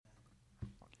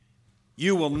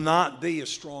You will not be a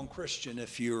strong Christian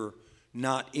if you're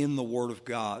not in the Word of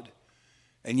God.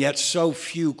 And yet so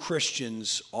few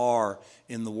Christians are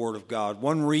in the Word of God.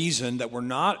 One reason that we're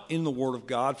not in the Word of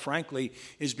God, frankly,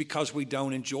 is because we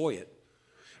don't enjoy it.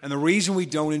 And the reason we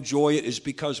don't enjoy it is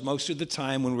because most of the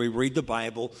time when we read the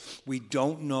Bible, we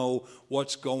don't know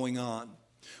what's going on.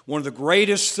 One of the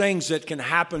greatest things that can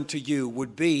happen to you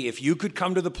would be if you could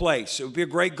come to the place. It would be a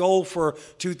great goal for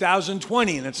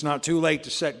 2020, and it's not too late to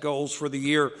set goals for the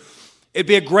year. It'd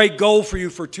be a great goal for you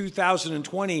for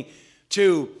 2020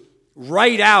 to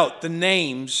write out the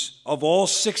names of all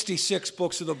 66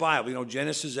 books of the Bible. You know,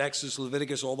 Genesis, Exodus,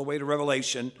 Leviticus, all the way to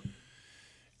Revelation.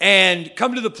 And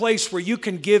come to the place where you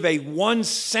can give a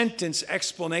one-sentence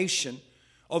explanation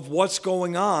of what's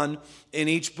going on in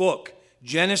each book.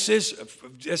 Genesis,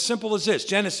 as simple as this.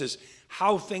 Genesis,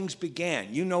 how things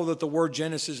began. You know that the word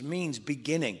Genesis means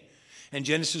beginning. And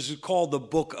Genesis is called the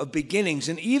book of beginnings.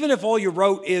 And even if all you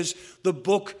wrote is the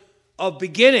book of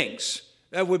beginnings,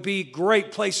 that would be a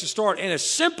great place to start. And a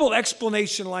simple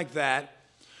explanation like that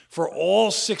for all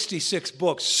 66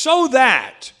 books, so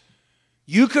that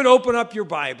you could open up your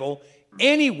Bible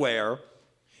anywhere,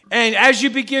 and as you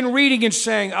begin reading and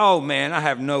saying, oh man, I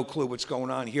have no clue what's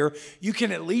going on here, you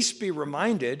can at least be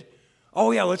reminded,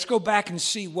 oh yeah, let's go back and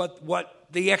see what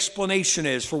the explanation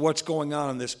is for what's going on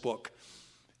in this book.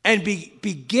 And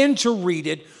begin to read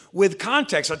it with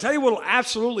context. I'll tell you what will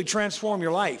absolutely transform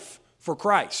your life for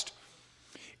Christ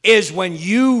is when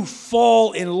you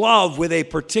fall in love with a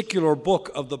particular book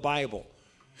of the Bible.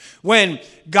 When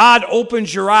God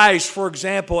opens your eyes, for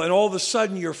example, and all of a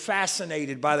sudden you're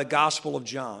fascinated by the Gospel of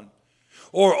John,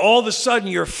 or all of a sudden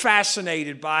you're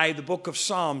fascinated by the book of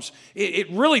Psalms,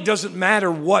 it really doesn't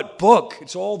matter what book.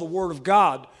 It's all the Word of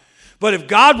God. But if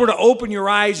God were to open your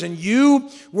eyes and you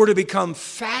were to become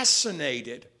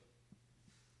fascinated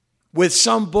with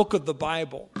some book of the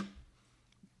Bible,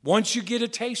 once you get a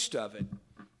taste of it,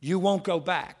 you won't go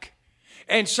back.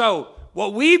 And so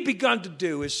what we've begun to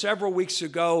do is several weeks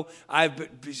ago, I've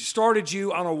started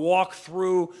you on a walk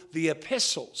through the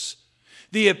epistles.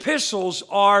 The epistles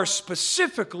are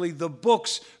specifically the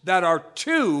books that are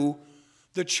to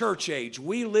the church age.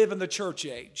 We live in the church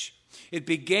age. It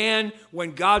began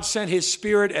when God sent His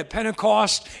Spirit at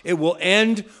Pentecost. It will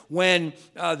end when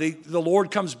the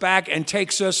Lord comes back and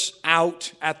takes us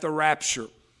out at the rapture.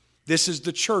 This is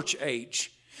the church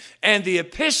age. And the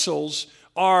epistles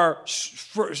are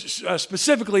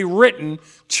specifically written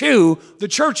to the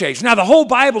church age. Now, the whole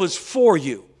Bible is for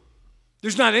you.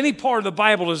 There's not any part of the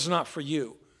Bible that is not for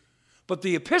you. But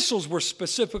the epistles were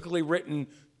specifically written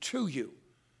to you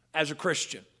as a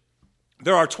Christian.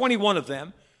 There are 21 of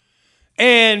them.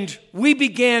 And we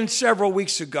began several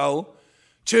weeks ago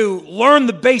to learn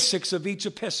the basics of each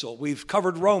epistle. We've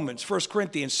covered Romans, 1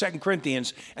 Corinthians, 2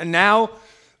 Corinthians, and now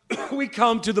we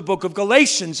come to the book of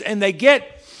Galatians, and they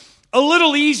get a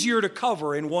little easier to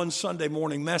cover in one Sunday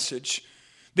morning message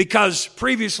because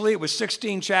previously it was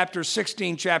 16 chapters,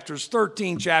 13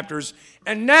 chapters,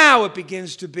 and now it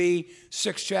begins to be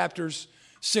 6 chapters,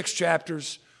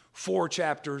 4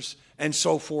 chapters, and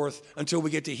so forth until we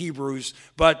get to Hebrews.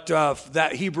 But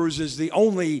that Hebrews is the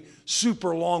only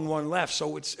super long one left,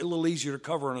 so it's a little easier to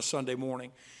cover on a Sunday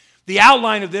morning. The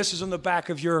outline of this is on the back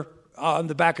of your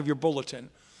bulletin,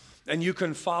 and you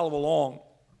can follow along.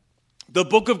 The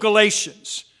book of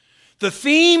Galatians. The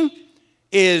theme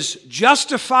is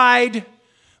justified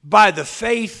by the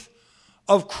faith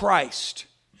of Christ.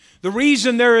 The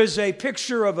reason there is a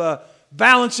picture of a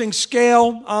balancing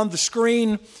scale on the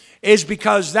screen is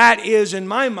because that is, in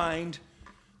my mind,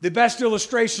 the best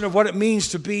illustration of what it means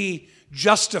to be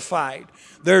justified.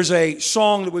 There's a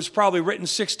song that was probably written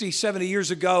 60, 70 years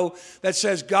ago that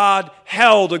says, God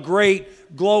held a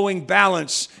great glowing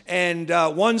balance, and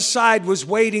one side was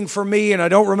waiting for me, and I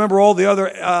don't remember all the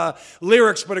other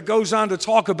lyrics, but it goes on to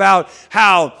talk about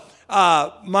how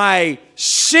my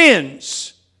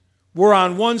sins were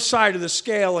on one side of the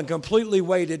scale and completely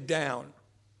weighted down,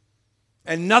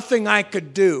 and nothing I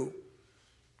could do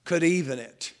could even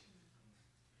it.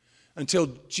 Until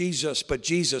Jesus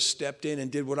stepped in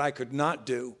and did what I could not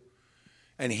do.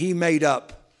 And He made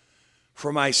up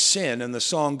for my sin. And the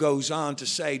song goes on to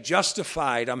say,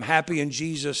 justified, I'm happy in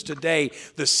Jesus today.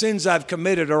 The sins I've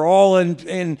committed are all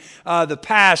in the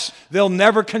past. They'll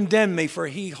never condemn me, for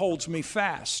He holds me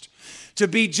fast. To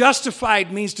be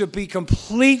justified means to be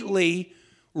completely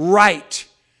right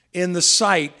in the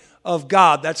sight of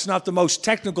God. That's not the most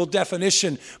technical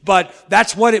definition, but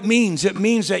that's what it means. It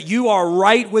means that you are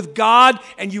right with God,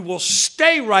 and you will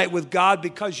stay right with God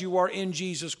because you are in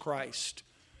Jesus Christ.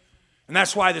 And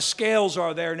that's why the scales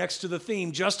are there next to the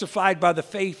theme, justified by the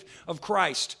faith of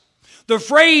Christ. The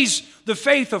phrase, the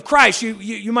faith of Christ,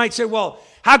 you might say, well,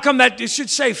 how come that it should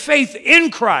say faith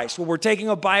in Christ? Well, we're taking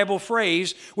a Bible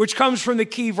phrase which comes from the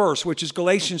key verse, which is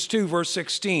Galatians 2, verse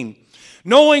 16.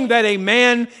 Knowing that a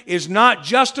man is not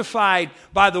justified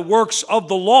by the works of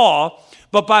the law,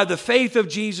 but by the faith of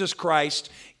Jesus Christ,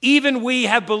 even we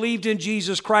have believed in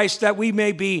Jesus Christ that we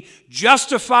may be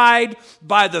justified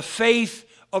by the faith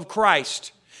of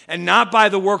Christ, and not by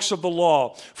the works of the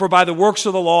law. For by the works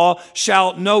of the law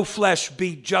shall no flesh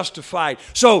be justified.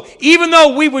 So even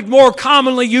though we would more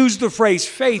commonly use the phrase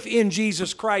faith in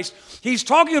Jesus Christ, he's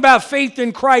talking about faith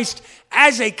in Christ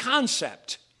as a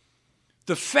concept.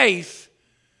 The faith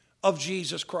of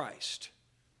Jesus Christ.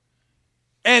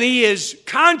 And he is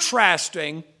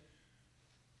contrasting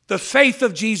the faith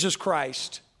of Jesus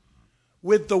Christ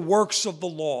with the works of the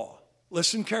law.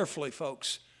 Listen carefully,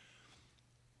 folks.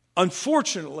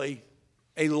 Unfortunately,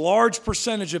 a large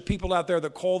percentage of people out there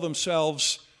that call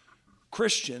themselves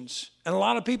Christians, and a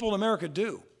lot of people in America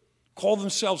do, call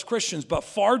themselves Christians, but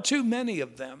far too many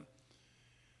of them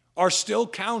are still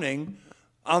counting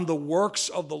on the works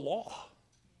of the law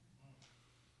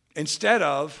instead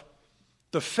of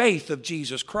the faith of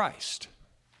Jesus Christ.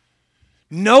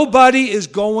 Nobody is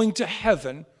going to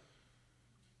heaven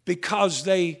because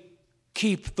they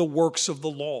keep the works of the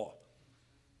law.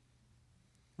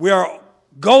 We are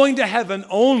going to heaven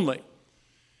only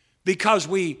because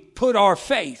we put our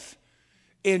faith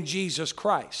in Jesus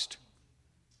Christ.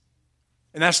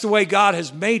 And that's the way God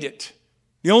has made it.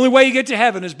 The only way you get to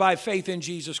heaven is by faith in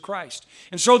Jesus Christ.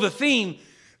 And so the theme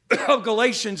of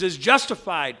Galatians is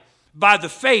justified by the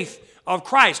faith of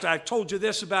Christ. I've told you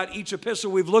this about each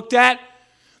epistle we've looked at,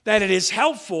 that it is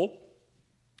helpful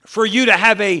for you to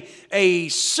have a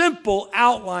simple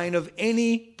outline of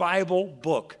any Bible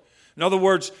book. In other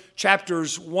words,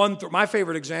 chapters 1 through, my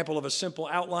favorite example of a simple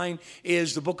outline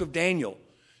is the book of Daniel.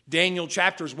 Daniel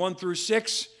chapters 1 through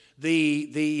 6,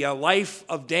 the life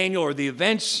of Daniel, or the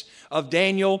events of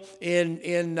Daniel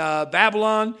in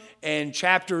Babylon, and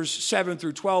chapters 7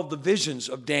 through 12, the visions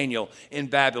of Daniel in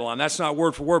Babylon. That's not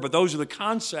word for word, but those are the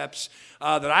concepts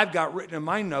that I've got written in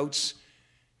my notes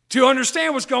to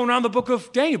understand what's going on in the book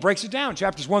of Daniel. Breaks it down.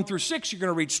 Chapters 1 through 6, you're going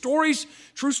to read stories,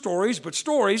 true stories, but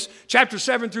stories. Chapters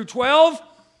 7 through 12,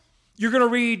 you're going to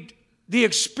read the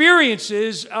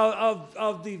experiences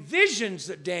of the visions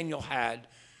that Daniel had.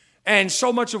 And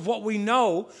so much of what we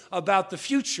know about the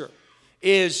future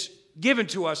is given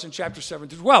to us in chapter 7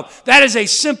 through 12. That is a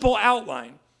simple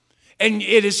outline. And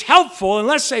it is helpful,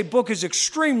 unless a book is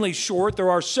extremely short. There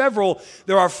are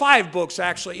 5 books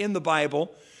actually in the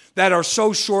Bible that are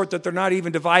so short that they're not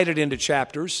even divided into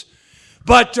chapters.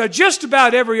 But just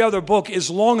about every other book is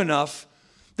long enough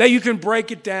that you can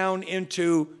break it down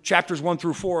into chapters 1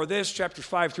 through 4 of this, chapters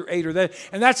 5 through 8 or that.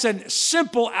 And that's a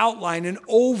simple outline, an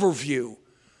overview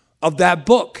of that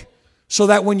book, so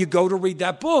that when you go to read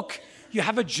that book, you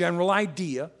have a general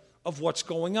idea of what's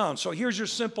going on. So here's your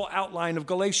simple outline of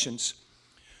Galatians.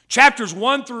 Chapters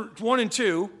 1 and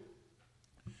 2,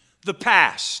 the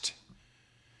past.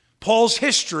 Paul's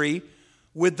history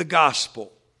with the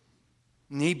gospel.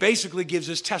 And he basically gives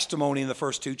his testimony in the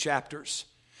first 2 chapters.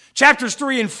 Chapters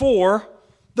 3 and 4,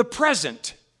 the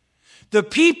present. The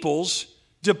people's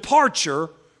departure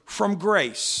from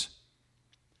grace.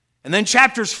 And then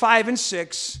chapters 5 and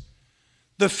 6,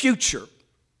 the future.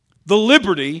 The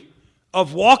liberty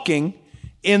of walking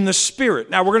in the Spirit.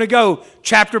 Now we're going to go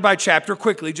chapter by chapter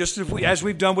quickly, just as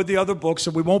we've done with the other books,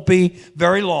 and we won't be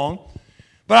very long.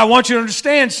 But I want you to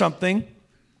understand something.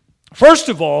 First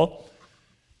of all,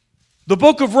 the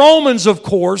book of Romans, of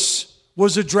course,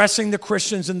 was addressing the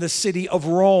Christians in the city of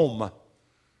Rome.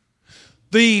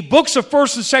 The books of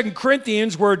 1st and 2nd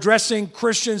Corinthians were addressing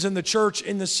Christians in the church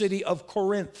in the city of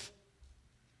Corinth.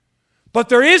 But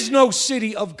there is no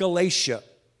city of Galatia.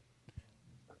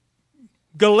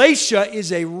 Galatia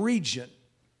is a region.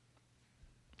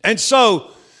 And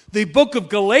so the book of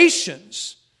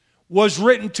Galatians was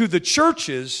written to the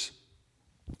churches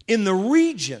in the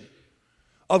region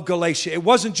of Galatia. It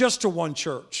wasn't just to one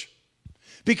church.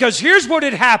 Because here's what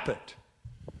had happened.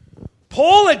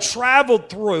 Paul had traveled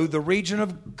through the region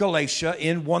of Galatia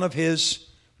in one of his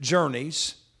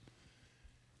journeys.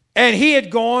 And he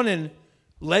had gone and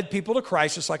led people to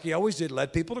Christ, just like he always did,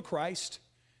 led people to Christ.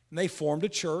 And they formed a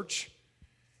church.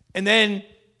 And then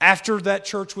after that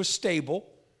church was stable,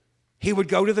 he would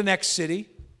go to the next city,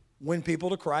 win people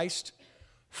to Christ,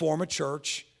 form a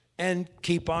church, and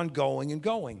keep on going and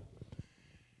going.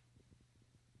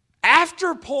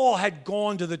 After Paul had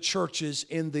gone to the churches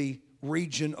in the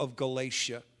region of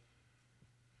Galatia,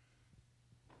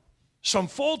 some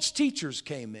false teachers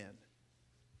came in.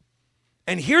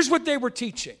 And here's what they were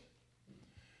teaching.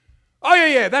 Oh,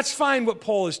 yeah, that's fine what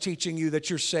Paul is teaching you, that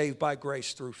you're saved by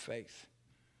grace through faith.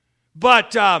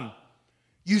 But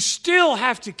you still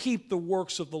have to keep the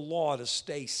works of the law to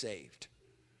stay saved.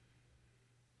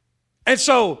 And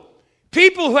so,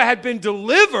 people who had been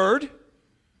delivered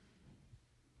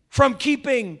from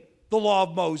keeping the law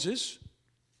of Moses,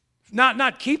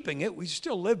 not keeping it, we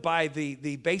still live by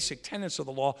the basic tenets of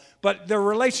the law, but their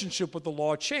relationship with the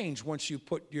law changed once you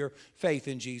put your faith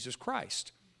in Jesus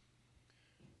Christ.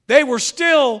 They were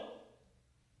still,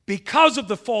 because of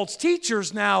the false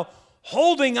teachers now,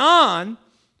 holding on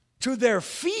to their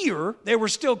fear. They were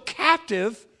still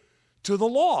captive to the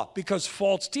law because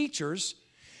false teachers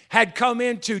had come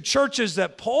into churches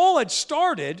that Paul had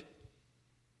started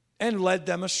and led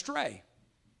them astray.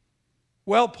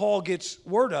 Well, Paul gets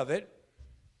word of it,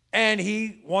 and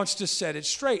he wants to set it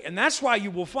straight. And that's why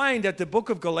you will find that the book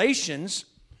of Galatians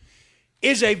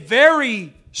is a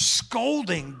very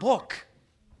scolding book,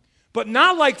 but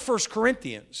not like 1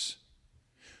 Corinthians.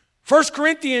 1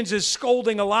 Corinthians is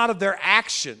scolding a lot of their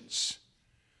actions.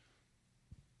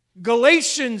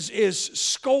 Galatians is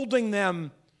scolding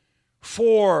them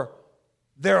for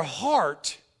their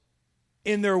heart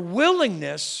in their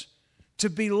willingness to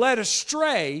be led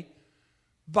astray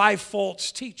by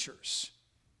false teachers.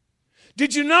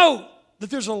 Did you know that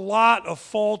there's a lot of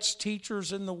false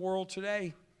teachers in the world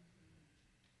today?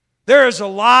 There is a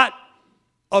lot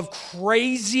of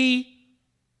crazy,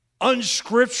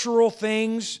 unscriptural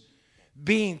things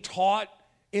being taught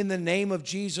in the name of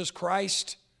Jesus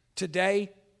Christ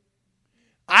today.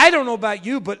 I don't know about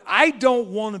you, but I don't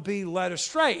want to be led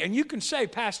astray. And you can say,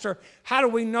 Pastor, how do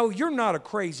we know you're not a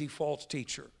crazy false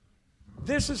teacher?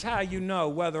 This is how you know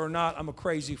whether or not I'm a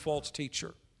crazy false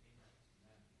teacher.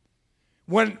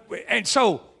 And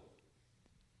so,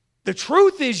 the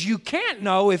truth is you can't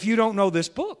know if you don't know this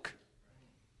book.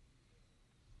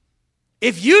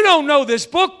 If you don't know this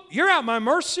book, you're at my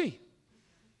mercy.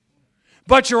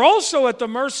 But you're also at the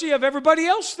mercy of everybody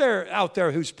else out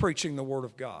there who's preaching the Word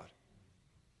of God.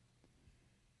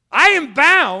 I am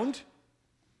bound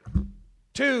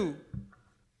to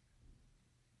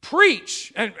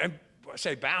preach, and I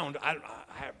say bound,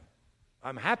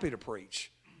 I'm happy to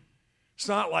preach. It's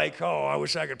not like, oh, I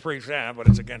wish I could preach that, but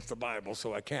it's against the Bible,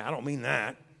 so I can't. I don't mean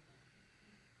that.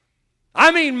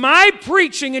 I mean, my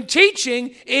preaching and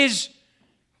teaching is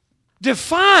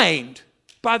defined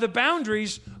by the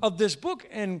boundaries of this book,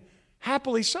 and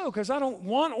happily so, because I don't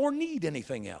want or need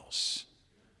anything else.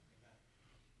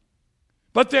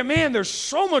 But there's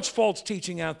so much false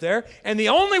teaching out there, and the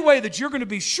only way that you're going to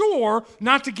be sure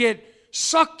not to get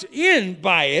sucked in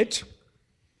by it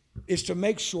is to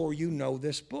make sure you know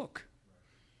this book.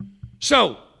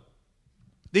 So,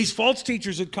 these false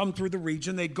teachers had come through the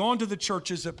region. They'd gone to the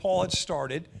churches that Paul had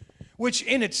started, which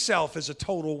in itself is a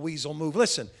total weasel move.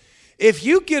 Listen, if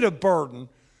you get a burden,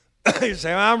 you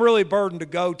say, I'm really burdened to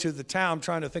go to the town. I'm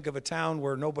trying to think of a town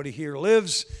where nobody here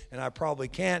lives, and I probably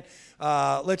can't.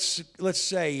 Let's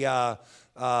say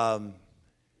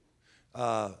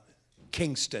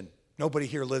Kingston. Nobody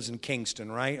here lives in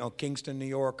Kingston, right? Oh, Kingston, New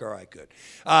York? All right, good.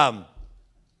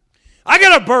 I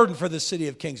got a burden for the city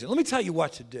of Kingston. Let me tell you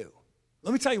what to do.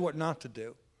 Let me tell you what not to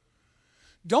do.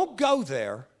 Don't go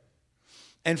there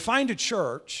and find a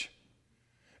church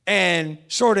and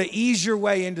sort of ease your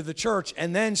way into the church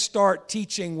and then start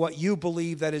teaching what you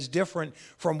believe that is different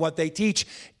from what they teach,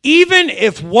 even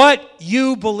if what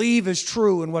you believe is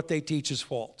true and what they teach is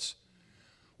false.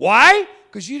 Why?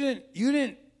 Because you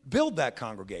didn't build that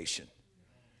congregation.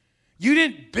 You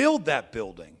didn't build that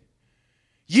building.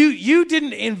 You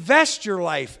didn't invest your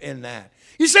life in that.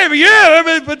 You say,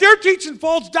 but they're teaching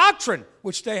false doctrine,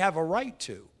 which they have a right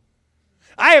to.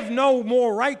 I have no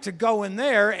more right to go in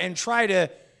there and try to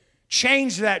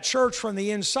change that church from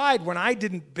the inside when I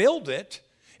didn't build it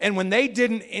and when they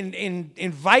didn't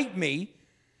invite me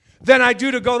than I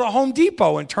do to go to Home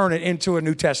Depot and turn it into a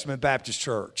New Testament Baptist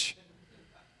church.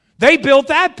 They built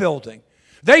that building.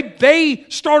 They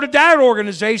started that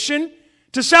organization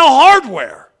to sell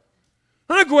hardware.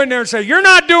 I'm going to go in there and say, you're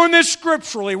not doing this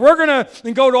scripturally. We're going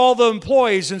to go to all the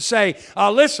employees and say,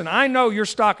 listen, I know you're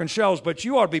stocking shelves, but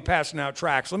you ought to be passing out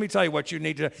tracts. Let me tell you what you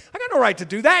need to do. I got no right to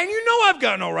do that, and you know I've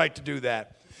got no right to do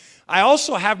that. I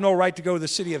also have no right to go to the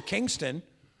city of Kingston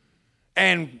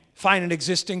and find an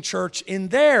existing church in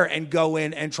there and go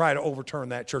in and try to overturn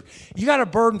that church. You got a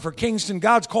burden for Kingston.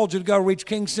 God's called you to go reach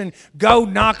Kingston. Go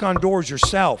knock on doors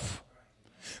yourself.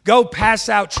 Go pass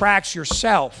out tracts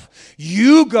yourself.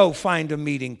 You go find a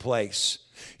meeting place.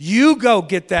 You go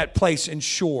get that place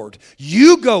insured.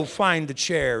 You go find the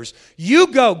chairs. You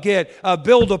go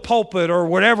build a pulpit or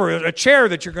whatever, a chair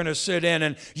that you're going to sit in,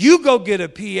 and you go get a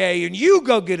PA, and you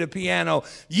go get a piano.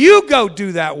 You go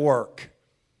do that work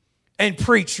and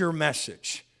preach your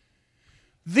message.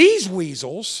 These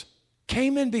weasels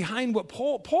came in behind what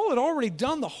Paul had already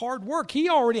done the hard work. He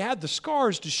already had the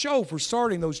scars to show for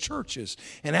starting those churches.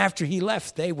 And after he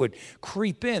left, they would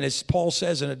creep in, as Paul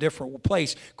says in a different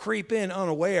place, creep in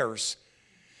unawares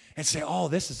and say, oh,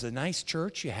 this is a nice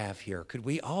church you have here.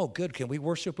 Good. Can we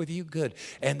worship with you? Good.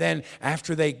 And then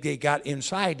after they got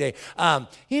inside,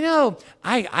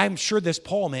 I'm sure this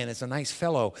Paul man is a nice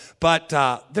fellow, but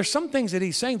there's some things that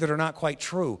he's saying that are not quite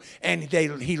true. And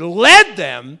he led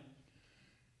them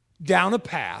down a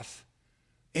path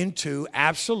into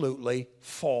absolutely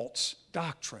false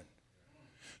doctrine.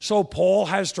 So Paul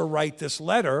has to write this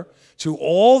letter to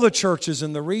all the churches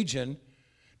in the region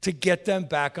to get them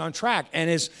back on track. And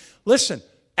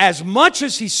as much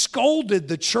as he scolded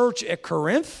the church at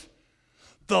Corinth,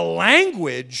 the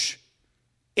language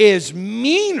is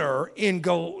meaner in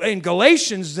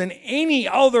Galatians than any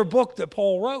other book that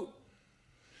Paul wrote.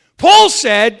 Paul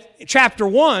said, chapter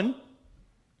 1,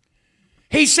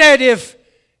 he said, if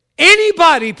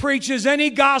anybody preaches any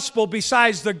gospel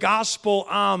besides the gospel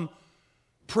I'm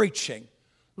preaching,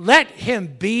 let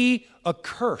him be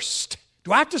accursed.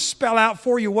 Do I have to spell out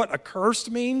for you what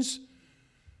accursed means?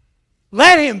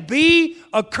 Let him be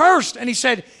accursed. And he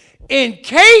said, in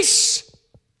case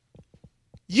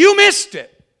you missed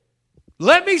it,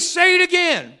 let me say it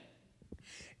again.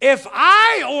 If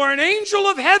I or an angel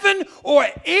of heaven or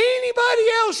anybody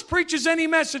else preaches any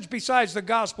message besides the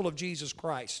gospel of Jesus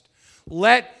Christ,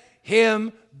 let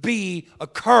him be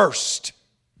accursed.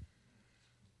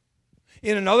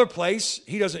 In another place,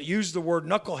 he doesn't use the word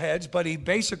knuckleheads, but he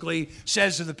basically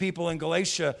says to the people in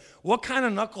Galatia, what kind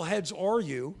of knuckleheads are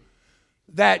you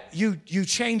that you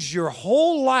changed your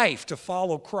whole life to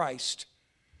follow Christ?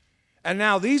 And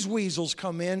now these weasels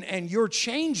come in and you're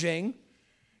changing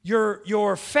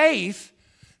your faith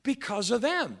because of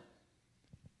them.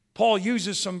 Paul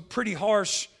uses some pretty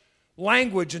harsh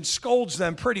language and scolds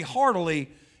them pretty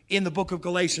heartily in the book of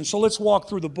Galatians. So let's walk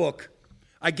through the book.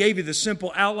 I gave you the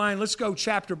simple outline. Let's go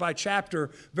chapter by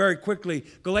chapter very quickly.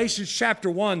 Galatians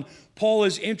chapter 1, Paul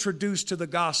is introduced to the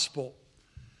gospel.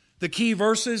 The key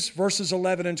verses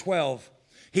 11 and 12.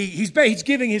 He's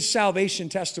giving his salvation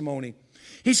testimony.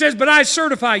 He says, but I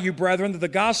certify you, brethren, that the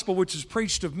gospel which is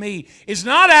preached of me is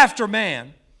not after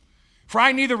man. For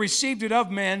I neither received it of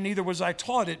man, neither was I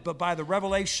taught it, but by the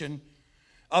revelation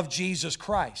of Jesus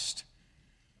Christ.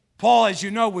 Paul, as you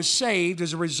know, was saved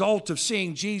as a result of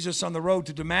seeing Jesus on the road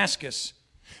to Damascus.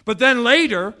 But then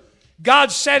later,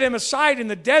 God set him aside in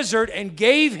the desert and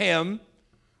gave him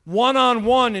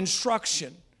one-on-one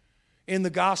instruction in the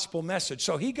gospel message.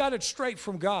 So he got it straight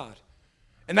from God.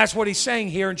 And that's what he's saying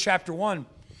here in chapter 1.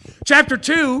 Chapter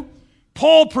 2,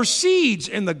 Paul proceeds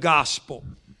in the gospel.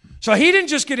 So he didn't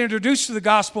just get introduced to the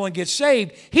gospel and get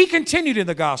saved. He continued in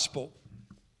the gospel.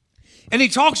 And he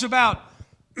talks about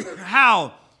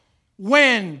how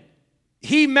when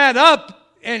he met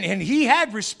up, and he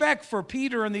had respect for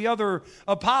Peter and the other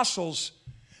apostles,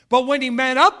 but when he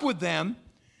met up with them,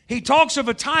 he talks of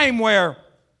a time where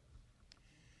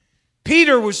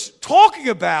Peter was talking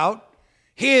about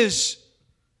his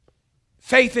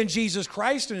faith in Jesus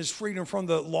Christ and his freedom from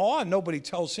the law, and nobody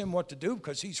tells him what to do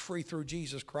because he's free through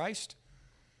Jesus Christ.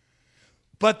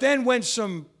 But then when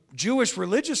some Jewish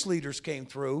religious leaders came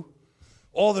through,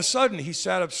 all of a sudden he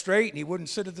sat up straight and he wouldn't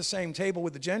sit at the same table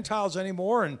with the Gentiles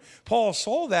anymore. And Paul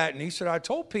saw that and he said, I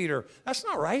told Peter, that's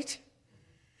not right.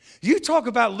 You talk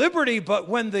about liberty, but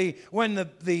when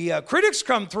the critics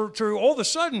come through, all of a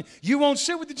sudden you won't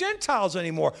sit with the Gentiles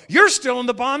anymore. You're still in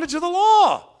the bondage of the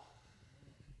law.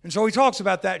 And so he talks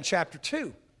about that in chapter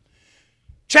 2.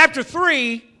 Chapter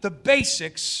 3, the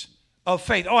basics of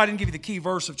faith. Oh, I didn't give you the key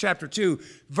verse of chapter 2.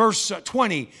 Verse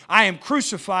 20, I am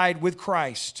crucified with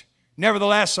Christ.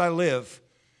 Nevertheless, I live.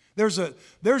 There's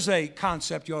a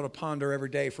concept you ought to ponder every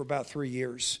day for about 3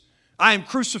 years. I am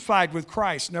crucified with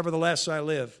Christ. Nevertheless, I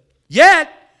live.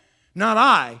 Yet, not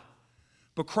I,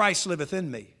 but Christ liveth in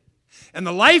me. And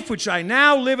the life which I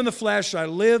now live in the flesh, I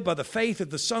live by the faith of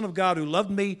the Son of God who loved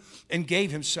me and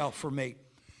gave himself for me.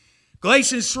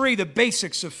 Galatians 3, the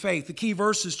basics of faith. The key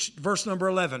verse is verse number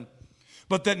 11.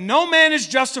 But that no man is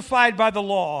justified by the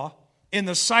law in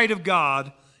the sight of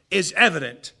God is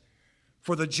evident,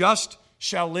 for the just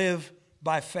shall live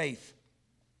by faith.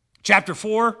 Chapter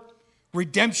 4,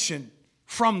 redemption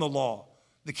from the law.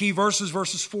 The key verses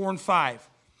 4 and 5.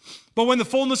 But when the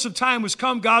fullness of time was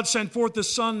come, God sent forth the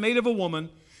Son, made of a woman,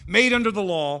 made under the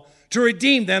law, to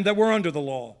redeem them that were under the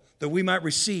law, that we might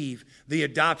receive the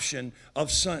adoption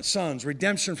of sons,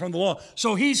 redemption from the law.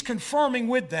 So he's confirming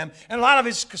with them, and a lot of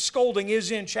his scolding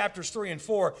is in chapters 3 and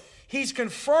 4. He's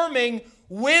confirming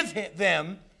with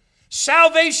them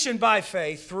salvation by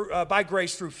faith, by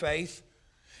grace through faith,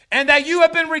 and that you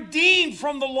have been redeemed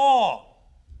from the law.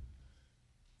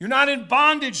 You're not in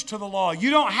bondage to the law. You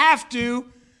don't have to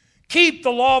keep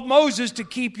the law of Moses to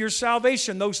keep your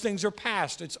salvation. Those things are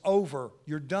past. It's over.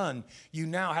 You're done. You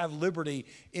now have liberty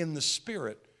in the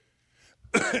Spirit.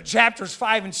 Chapters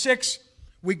 5 and 6,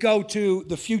 we go to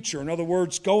the future. In other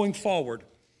words, going forward.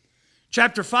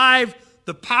 Chapter 5,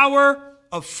 the power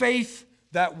of faith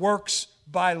that works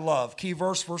by love. Key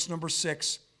verse, verse number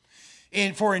 6.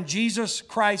 For in Jesus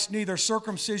Christ neither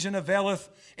circumcision availeth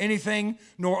anything,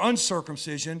 nor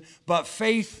uncircumcision, but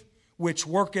faith which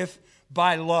worketh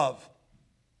by love.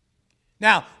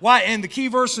 Now, why? And the key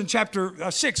verse in chapter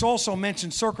 6 also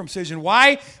mentions circumcision.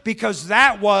 Why? Because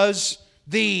that was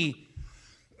the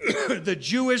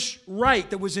Jewish rite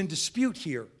that was in dispute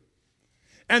here.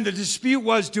 And the dispute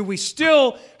was, do we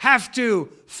still have to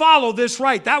follow this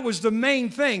rite? That was the main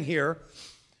thing here.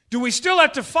 Do we still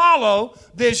have to follow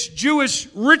this Jewish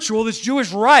ritual, this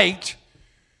Jewish rite,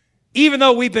 even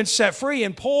though we've been set free?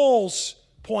 And Paul's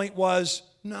point was,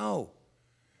 no.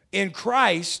 In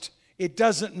Christ, it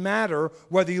doesn't matter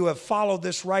whether you have followed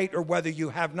this rite or whether you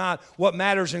have not. What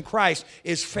matters in Christ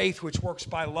is faith which works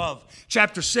by love.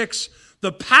 Chapter 6,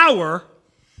 the power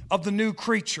of the new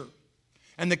creature.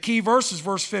 And the key verse is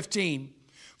verse 15.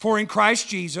 For in Christ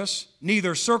Jesus,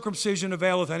 neither circumcision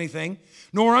availeth anything,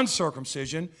 nor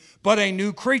uncircumcision, but a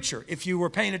new creature. If you were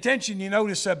paying attention, you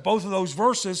notice that both of those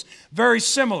verses very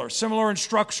similar in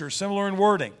structure, similar in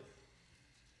wording.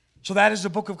 So that is the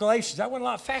book of Galatians. That went a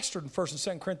lot faster than 1 and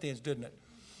 2 Corinthians, didn't it?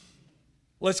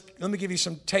 Let me give you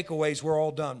some takeaways. We're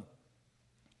all done.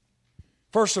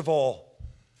 First of all,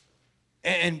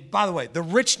 and by the way, the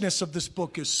richness of this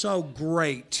book is so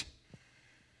great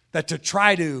that to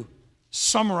try to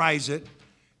summarize it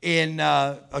in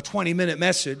a 20-minute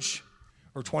message,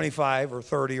 or 25 or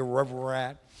 30 or wherever we're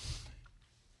at,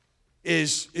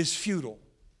 is futile.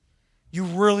 You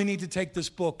really need to take this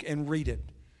book and read it.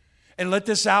 And let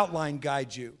this outline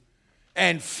guide you.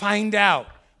 And find out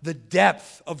the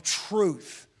depth of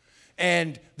truth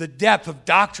and the depth of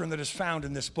doctrine that is found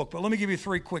in this book. But let me give you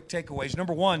 3 quick takeaways.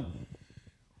 Number 1,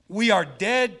 we are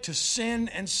dead to sin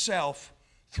and self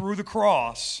through the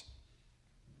cross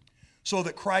so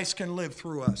that Christ can live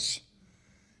through us.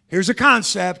 Here's a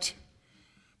concept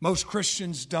most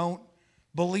Christians don't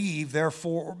believe,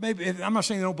 therefore, or maybe, I'm not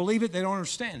saying they don't believe it, they don't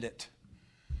understand it.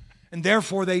 And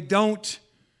therefore, they don't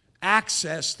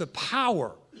access the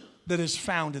power that is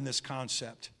found in this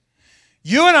concept.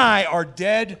 You and I are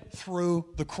dead through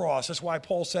the cross. That's why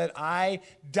Paul said, I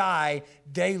die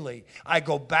daily. I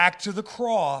go back to the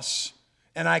cross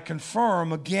and I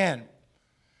confirm again,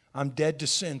 I'm dead to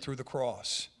sin through the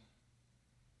cross.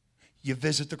 You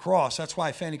visit the cross. That's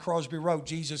why Fanny Crosby wrote,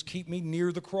 Jesus, keep me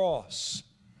near the cross.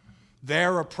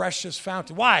 There a precious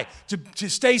fountain. Why? To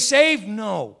stay saved?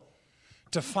 No.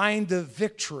 To find the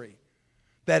victory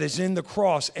that is in the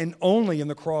cross and only in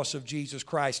the cross of Jesus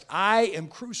Christ. I am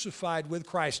crucified with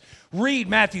Christ. Read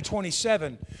Matthew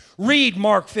 27. Read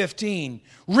Mark 15.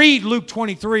 Read Luke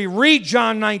 23. Read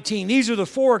John 19. These are the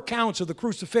 4 accounts of the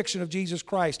crucifixion of Jesus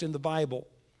Christ in the Bible.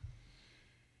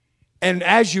 And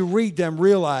as you read them,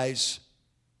 realize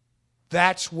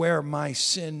that's where my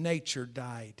sin nature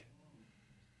died.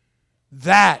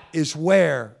 That is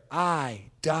where I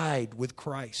died with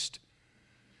Christ.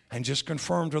 And just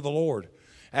confirm to the Lord.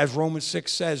 As Romans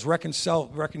 6 says,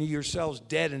 reckon yourselves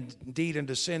dead indeed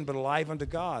unto sin, but alive unto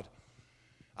God.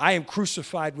 I am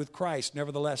crucified with Christ,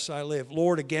 nevertheless I live.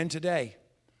 Lord, again today,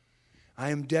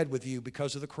 I am dead with you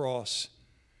because of the cross.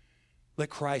 Let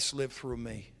Christ live through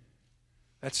me.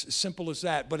 That's as simple as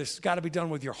that, but it's got to be done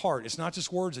with your heart. It's not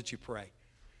just words that you pray.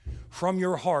 From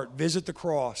your heart, visit the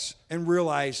cross and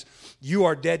realize you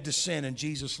are dead to sin and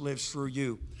Jesus lives through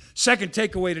you. Second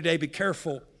takeaway today, be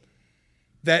careful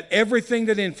that everything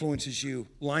that influences you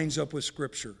lines up with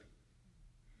Scripture.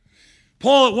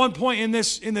 Paul at one point in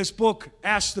this book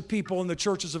asked the people in the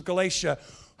churches of Galatia,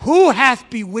 who hath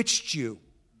bewitched you?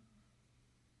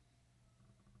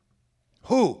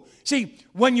 Who? See,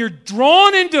 when you're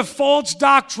drawn into false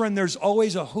doctrine, there's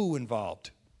always a who involved.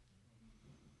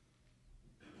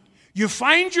 You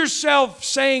find yourself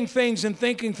saying things and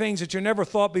thinking things that you never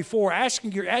thought before. Ask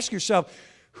yourself,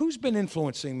 who's been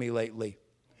influencing me lately?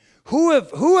 Who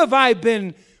have I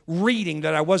been reading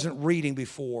that I wasn't reading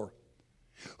before?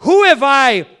 Who have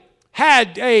I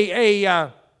had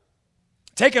a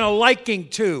taken a liking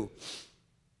to,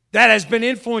 that has been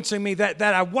influencing me that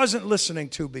I wasn't listening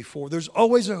to before. There's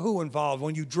always a who involved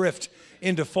when you drift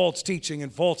into false teaching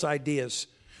and false ideas.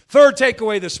 Third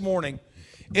takeaway this morning,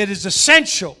 it is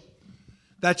essential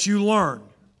that you learn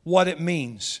what it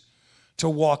means to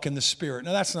walk in the Spirit.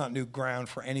 Now, that's not new ground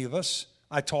for any of us.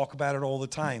 I talk about it all the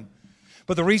time.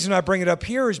 But the reason I bring it up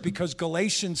here is because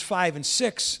Galatians 5 and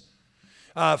 6,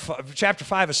 chapter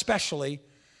 5 especially,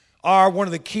 are one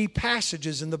of the key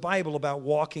passages in the Bible about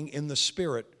walking in the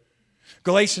Spirit.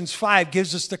 Galatians 5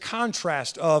 gives us the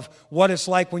contrast of what it's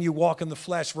like when you walk in the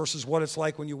flesh versus what it's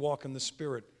like when you walk in the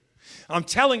Spirit. I'm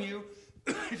telling you,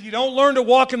 if you don't learn to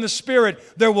walk in the Spirit,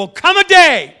 there will come a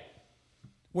day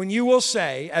when you will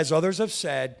say, as others have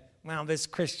said, well, this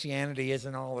Christianity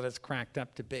isn't all that it's cracked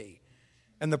up to be.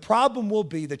 And the problem will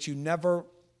be that you never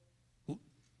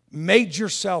made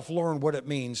yourself learn what it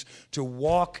means to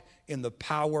walk in the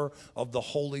power of the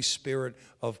Holy Spirit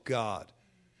of God.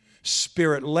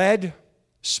 Spirit-led,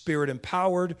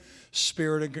 Spirit-empowered,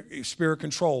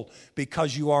 Spirit-controlled,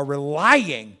 because you are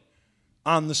relying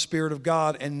on the Spirit of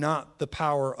God and not the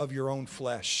power of your own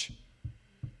flesh.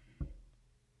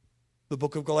 The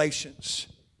book of Galatians,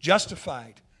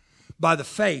 justified by the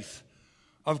faith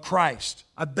of Christ.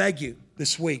 I beg you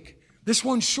this week, this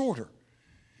one's shorter.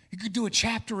 You could do a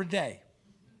chapter a day.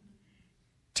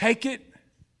 Take it,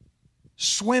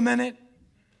 swim in it,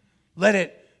 let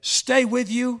it stay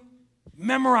with you.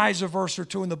 Memorize a verse or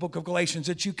two in the book of Galatians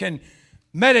that you can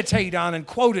meditate on and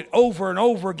quote it over and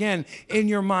over again in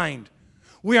your mind.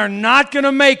 We are not going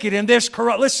to make it in this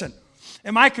corrupt. Listen,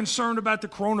 am I concerned about the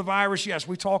coronavirus? Yes,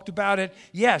 we talked about it.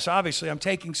 Yes, obviously, I'm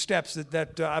taking steps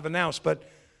that I've announced, but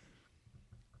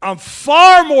I'm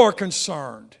far more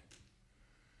concerned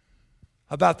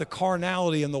about the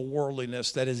carnality and the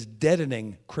worldliness that is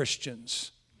deadening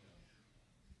Christians.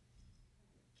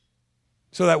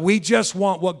 So that we just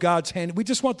want what God's handing. We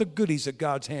just want the goodies that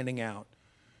God's handing out.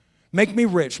 Make me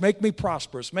rich. Make me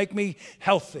prosperous. Make me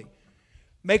healthy.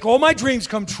 Make all my dreams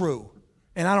come true.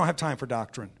 And I don't have time for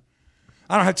doctrine.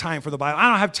 I don't have time for the Bible. I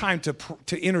don't have time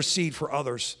to intercede for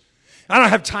others. I don't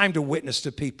have time to witness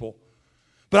to people.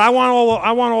 But I want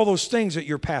all those things that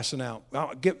you're passing out.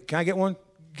 Can I get one?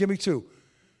 Give me two.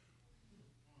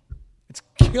 It's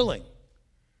killing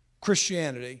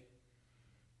Christianity,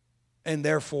 and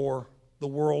therefore the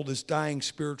world is dying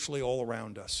spiritually all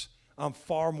around us. I'm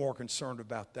far more concerned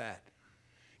about that.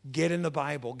 Get in the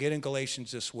Bible, get in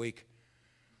Galatians this week,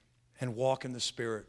 and walk in the Spirit.